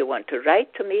years. If you want to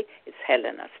write to me, it's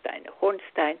Helena Steiner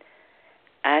Hornstein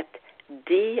at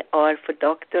Dr. for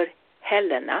Dr.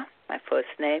 Helena, my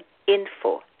first name,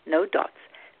 info, no dots,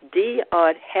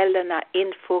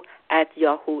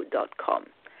 drhelenainfo@yahoo.com.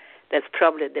 That's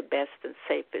probably the best and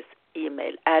safest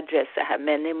email address. I have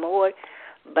many more,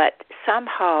 but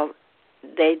somehow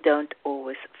they don't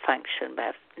always function. But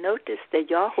I've noticed the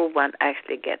Yahoo one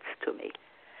actually gets to me.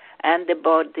 And the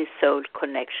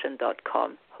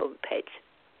bodysoulconnection.com homepage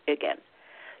again.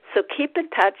 So keep in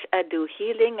touch. I do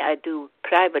healing. I do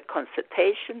private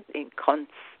consultation in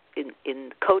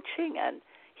coaching and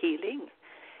healing.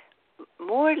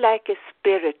 More like a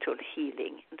spiritual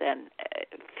healing than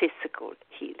physical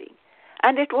healing.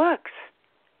 And it works.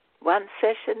 One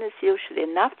session is usually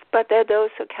enough, but there are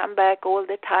those who come back all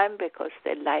the time because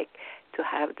they like to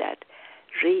have that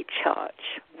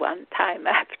recharge one time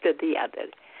after the other.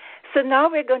 So now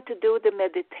we're going to do the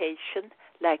meditation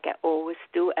like I always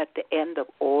do at the end of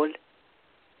all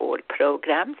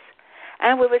programs.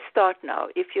 And we will start now.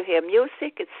 If you hear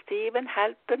music, it's Stephen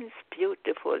Halpern's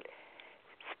beautiful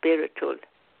spiritual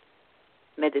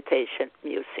meditation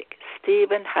music.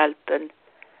 Stephen Halpern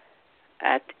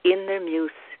at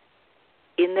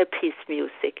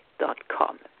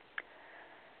innerpeacemusic.com.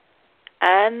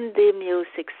 And the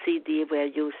music CD we're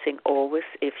using always,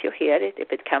 if you hear it,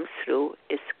 if it comes through,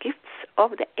 is Gifts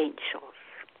of the Angels.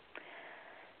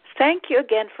 Thank you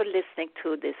again for listening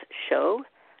to this show.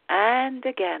 And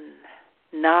again,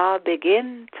 now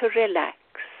begin to relax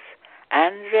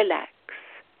and relax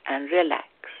and relax.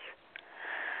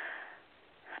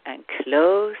 And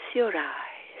close your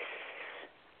eyes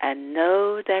and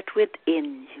know that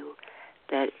within you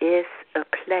there is a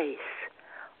place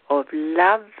of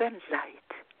love and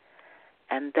light,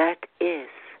 and that is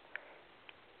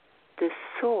the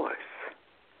source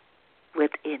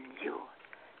within you.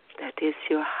 That is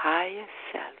your higher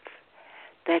self.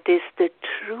 That is the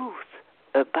truth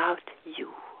about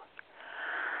you.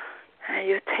 And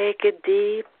you take a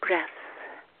deep breath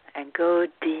and go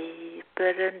deeper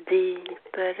and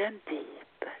deeper and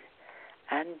deeper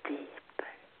and deeper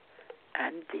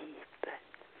and deeper.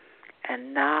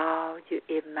 And now you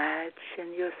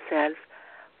imagine yourself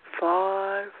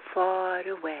far, far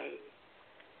away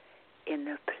in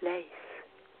a place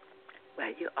where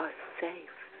you are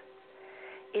safe.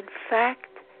 In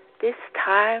fact, this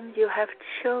time you have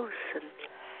chosen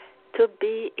to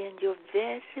be in your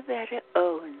very, very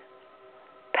own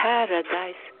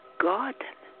paradise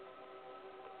garden.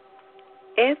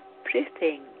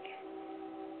 Everything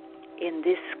in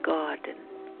this garden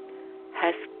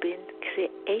has been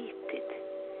created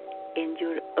in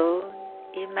your own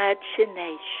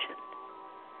imagination,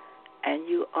 and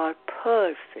you are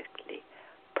perfectly,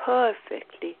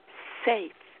 perfectly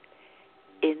safe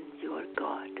in your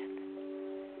garden.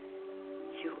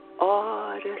 You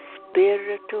are a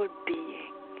spiritual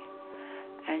being,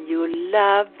 and you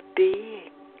love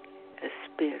being a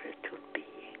spiritual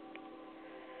being.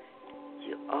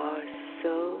 You are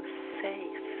so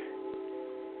safe,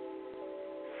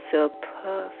 so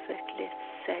perfectly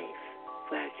safe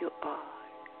where you are.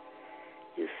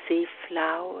 You see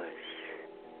flowers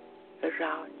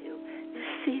around you. You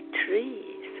see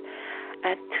trees.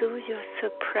 And to your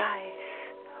surprise,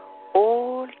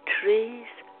 all trees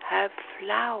have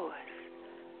flowers.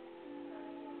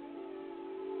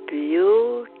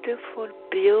 Beautiful,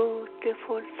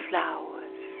 beautiful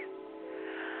flowers.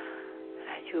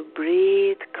 And you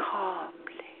breathe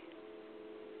calmly,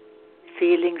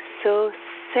 feeling so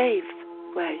safe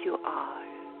where you are.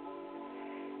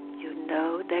 You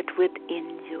know that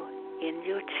within you, in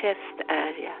your chest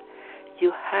area,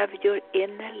 you have your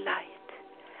inner light.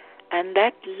 And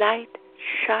that light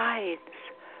shines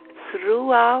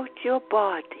throughout your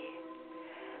body.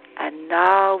 And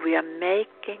now we are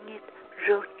making it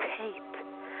rotate.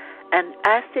 And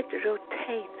as it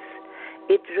rotates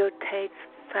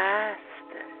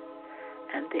faster.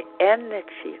 And the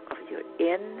energy of your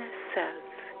inner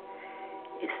self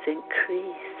is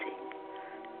increasing.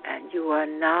 And you are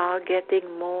now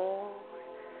getting more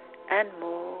and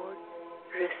more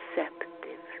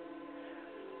receptive.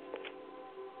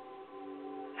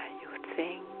 And you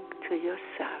think to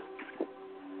yourself,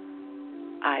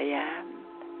 I am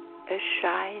a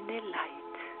shiny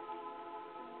light.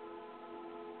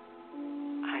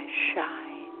 I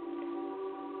shine.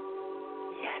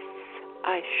 Yes,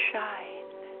 I shine.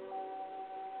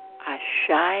 I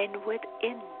shine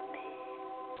within me.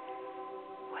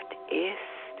 What is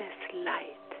this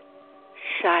light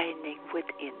shining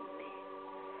within me?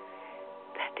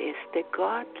 That is the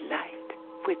God light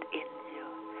within you.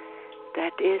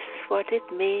 That is what it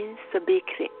means to be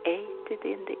created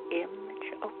in the image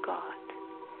of God.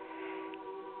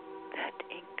 That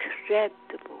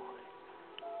incredible,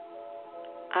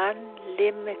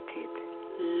 unlimited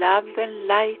love and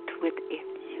light within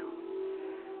you.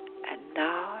 And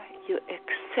now you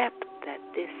accept that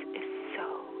this is so.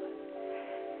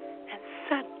 And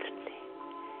suddenly,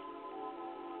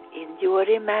 in your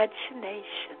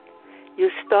imagination, you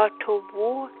start to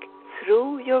walk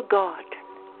through your garden.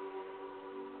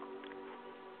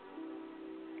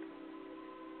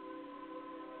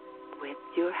 With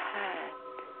your hand,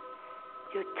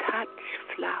 you touch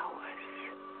flowers.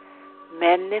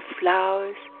 Many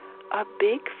flowers are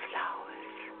big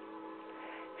flowers.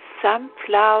 Some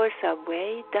flowers are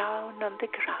way down on the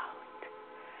ground,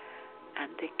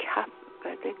 and they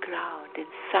cover the ground in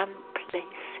some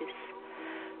places.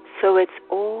 So it's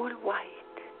all white.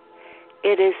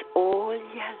 It is all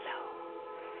yellow.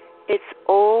 It's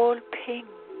all pink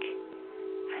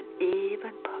and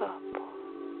even purple.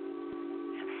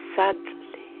 And suddenly,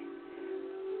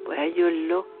 where you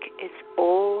look, it's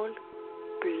all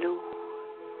blue.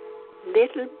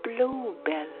 Little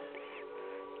bluebells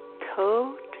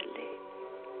totally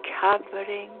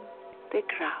covering the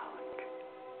ground.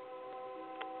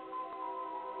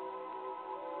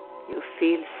 You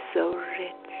feel so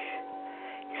rich,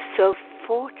 so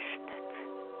fortunate,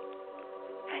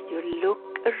 and you look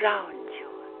around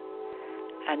you,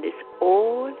 and it's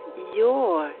all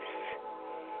yours.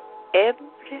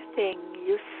 Everything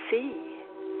you see,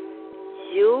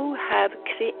 you have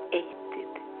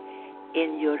created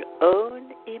in your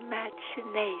own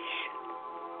imagination.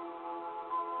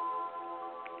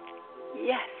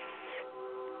 Yes,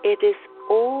 it is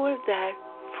all there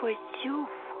for you.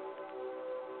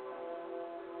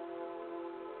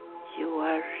 You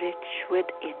are rich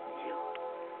within you.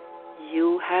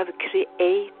 You have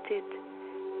created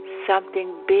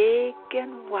something big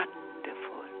and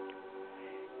wonderful.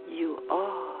 You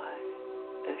are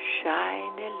a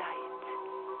shiny light.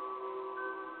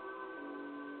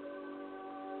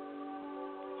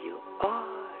 You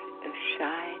are a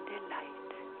shiny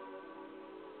light.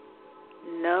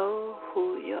 Know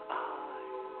who you are.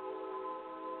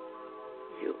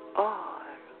 You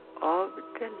are of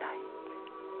the light.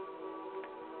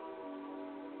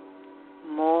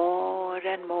 More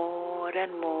and more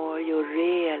and more you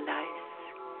realize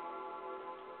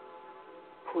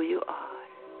who you are.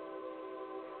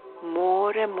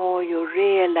 More and more you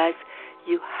realize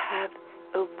you have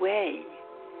a way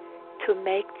to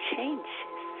make changes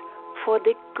for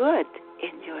the good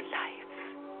in your life.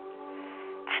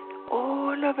 And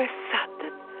all of a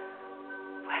sudden,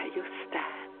 where you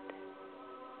stand,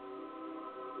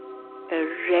 a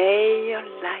ray of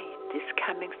light is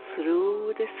coming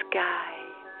through the sky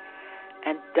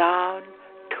and down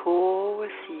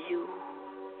towards you.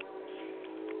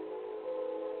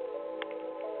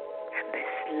 And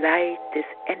this light is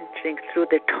entering through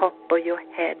the top of your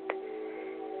head,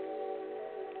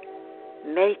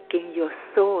 making your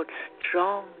thoughts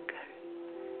stronger,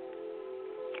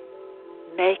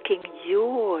 making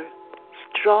you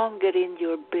stronger in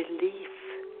your belief,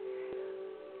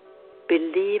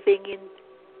 believing in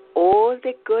all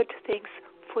the good things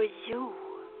for you.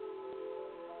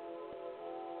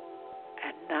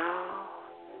 And now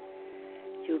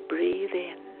you breathe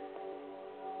in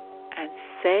and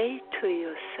say to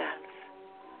yourself,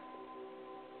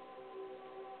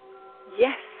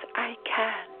 yes, I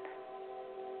can.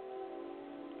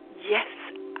 Yes,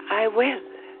 I will.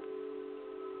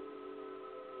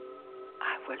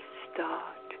 I will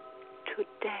start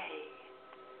today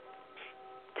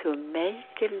to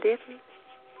make a little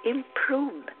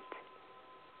improvement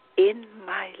in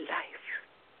my life.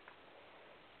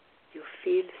 You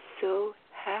feel so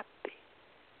happy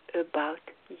about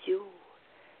you.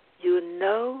 You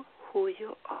know who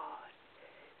you are.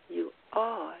 You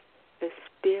are a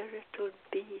spiritual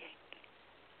being.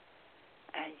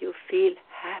 And you feel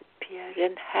happier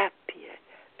and happier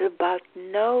about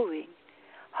knowing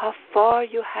how far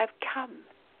you have come.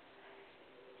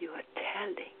 You are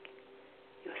telling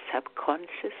your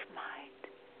subconscious mind,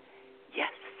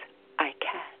 yes, I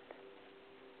can.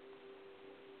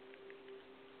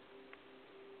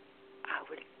 I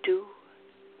will do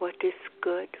what is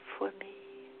good for me.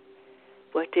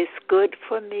 What is good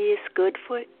for me is good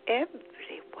for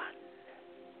everyone.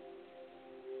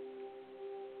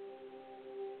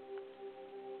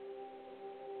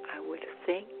 I will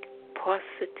think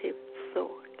positive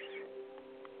thoughts.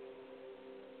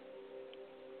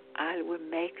 I will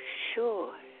make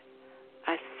sure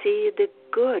I see the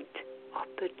good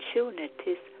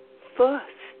opportunities first.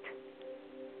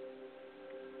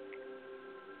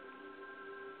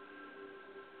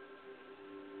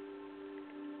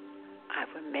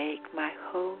 will make my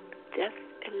home just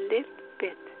a little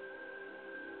bit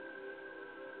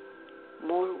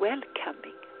more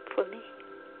welcoming for me.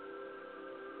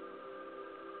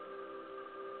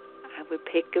 I will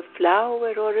pick a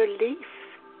flower or a leaf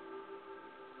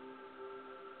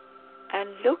and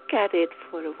look at it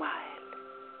for a while.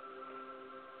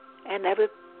 And I will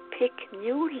pick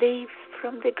new leaves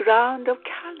from the ground of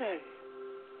color.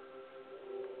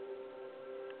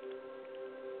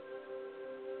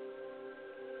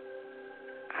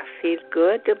 I feel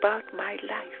good about my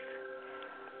life.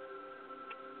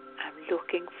 I'm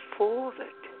looking forward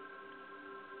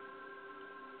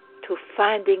to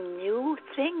finding new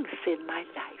things in my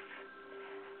life.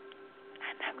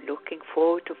 And I'm looking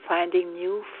forward to finding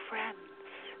new friends.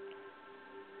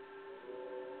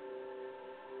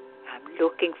 I'm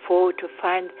looking forward to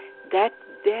find that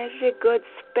very good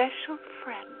special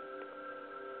friend.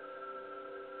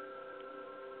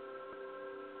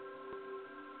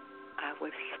 I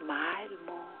will smile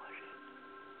more.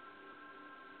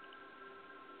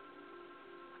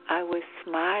 I will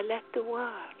smile at the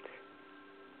world.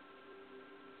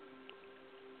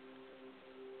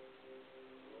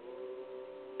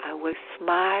 I will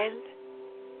smile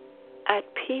at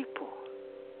people.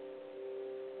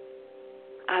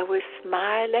 I will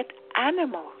smile at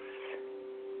animals.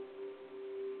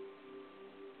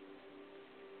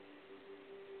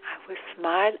 I will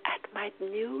smile at my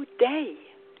new day.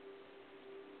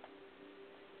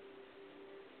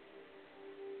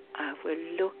 I will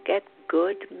look at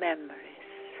good memories.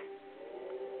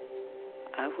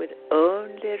 I will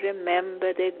only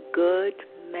remember the good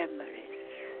memories.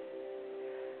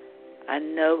 I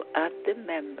know other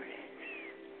memories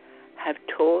have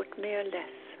taught me a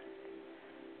lesson,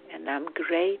 and I'm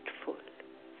grateful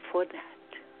for that.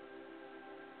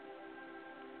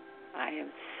 I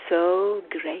am so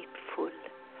grateful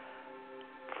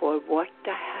for what I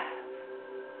have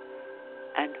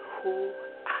and who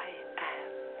I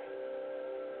am.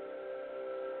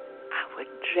 I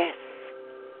will dress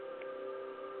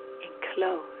in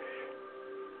clothes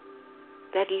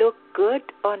that look good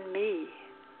on me.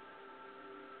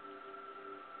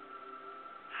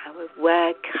 I will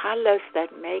wear colors that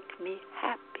make me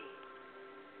happy.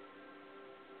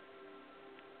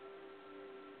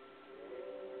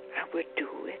 I will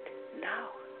do it now.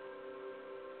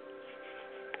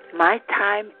 My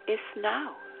time is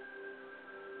now.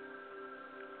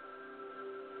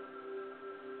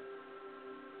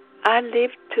 I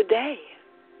live today.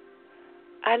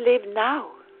 I live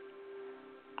now.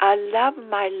 I love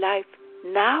my life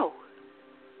now.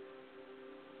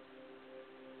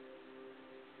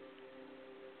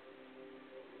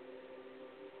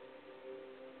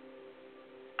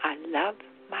 I love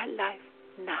my life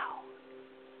now.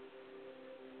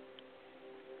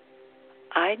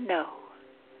 I know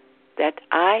that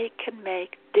I can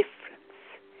make difference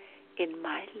in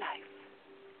my life.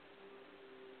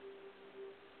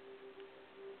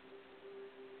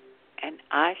 And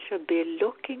I shall be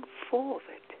looking forward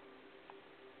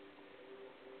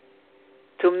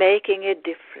to making a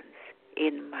difference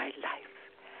in my life.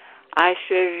 I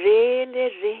shall really,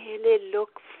 really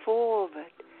look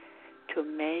forward to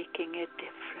making a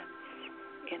difference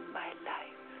in my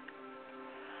life.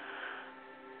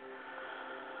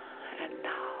 And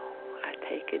now I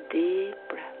take a deep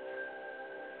breath.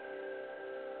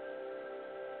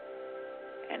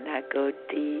 And I go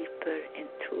deeper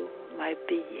into my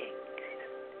being,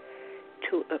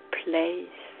 to a place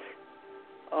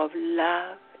of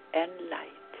love and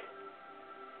light.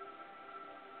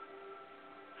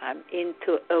 I'm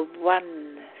into a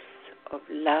oneness of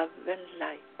love and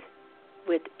light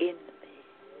within me.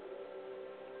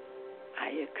 I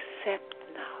accept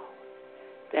now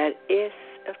there is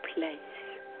a place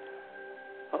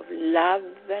of love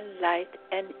and light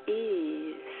and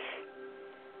ease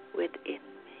within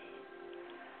me.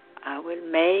 I will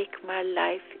make my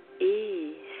life easy,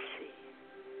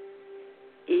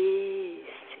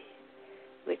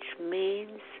 which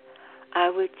means I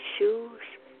will choose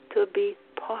to be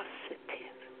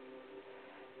positive,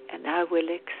 and I will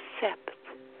accept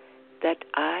that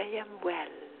I am well.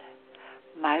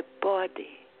 My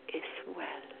body is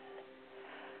well.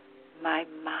 My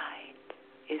mind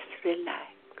is relaxed.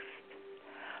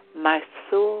 My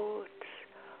thoughts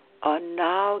are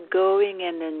now going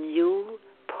in a new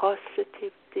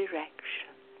positive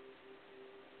direction.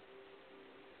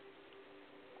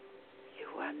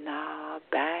 You are now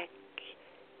back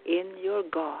in your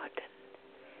garden.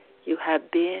 You have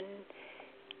been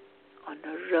on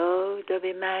a road of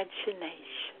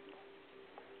imagination,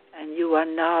 and you are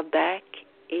now back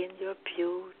in your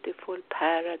beautiful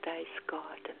paradise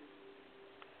garden.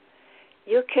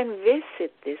 You can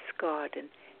visit this garden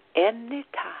any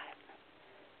time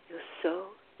you so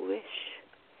wish.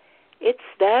 It's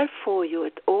there for you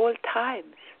at all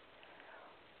times.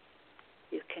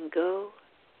 You can go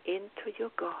into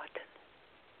your garden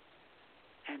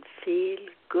and feel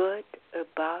good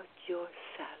about yourself.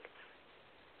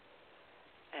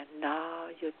 And now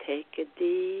you take a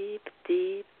deep,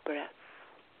 deep breath,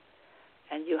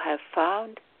 and you have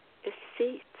found a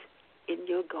seat in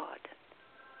your garden.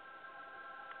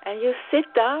 And you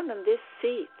sit down on this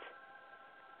seat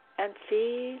and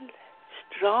feel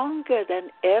stronger than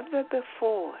ever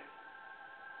before.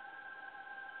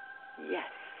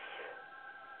 Yes,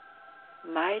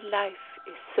 my life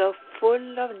is so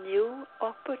full of new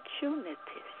opportunities.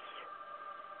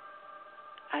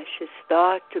 I should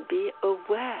start to be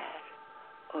aware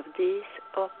of these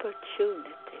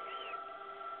opportunities,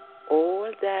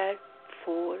 all there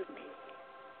for me.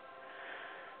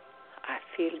 I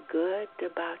feel good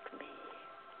about me.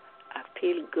 I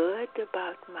feel good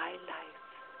about my life.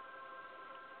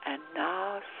 And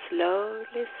now,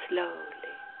 slowly,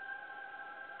 slowly,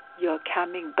 you're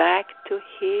coming back to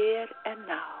here and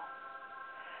now.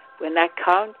 When I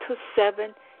count to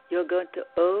 7, you're going to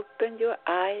open your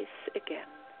eyes again.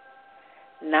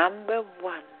 Number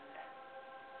 1,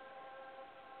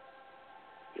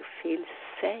 you feel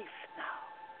safe now.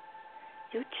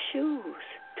 You choose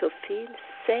to feel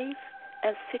safe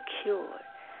and secure,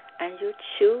 and you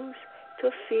choose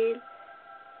to feel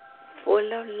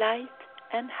full of light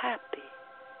and happy.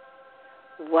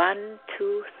 1,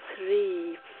 2,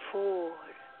 3, 4.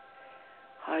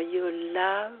 How you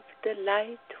love the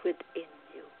light within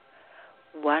you.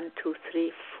 1, 2,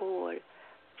 3, 4,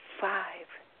 5,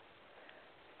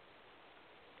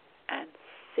 and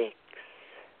 6.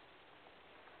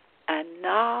 And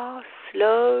now,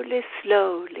 slowly,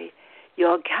 slowly,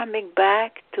 you're coming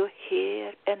back to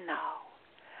here and now.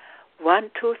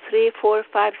 1, 2, 3, 4,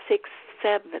 5, 6,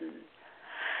 7.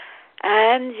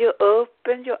 And you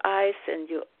open your eyes and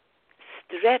you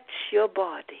stretch your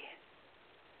body.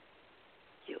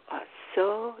 You are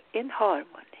so in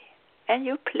harmony. And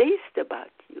you're pleased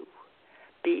about you,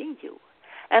 being you.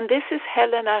 And this is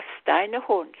Helena Steiner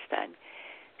Hornstein.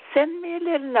 Send me a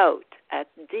little note at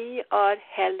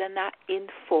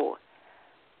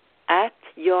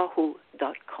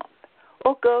drhellenainfo@yahoo.com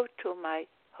or go to my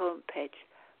homepage,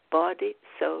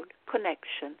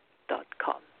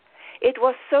 bodysoulconnection.com. It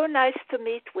was so nice to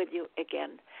meet with you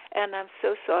again, and I'm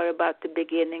so sorry about the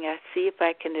beginning. I see if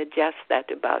I can adjust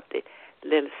that about the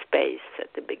little space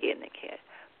at the beginning here.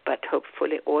 But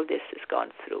hopefully all this has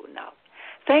gone through now.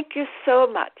 Thank you so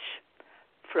much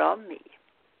from me.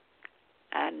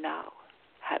 And now,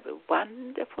 have a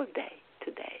wonderful day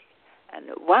today, and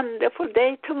a wonderful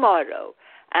day tomorrow,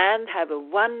 and have a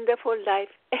wonderful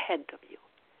life ahead of you.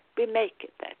 We make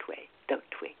it that way,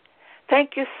 don't we?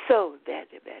 Thank you so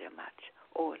very, very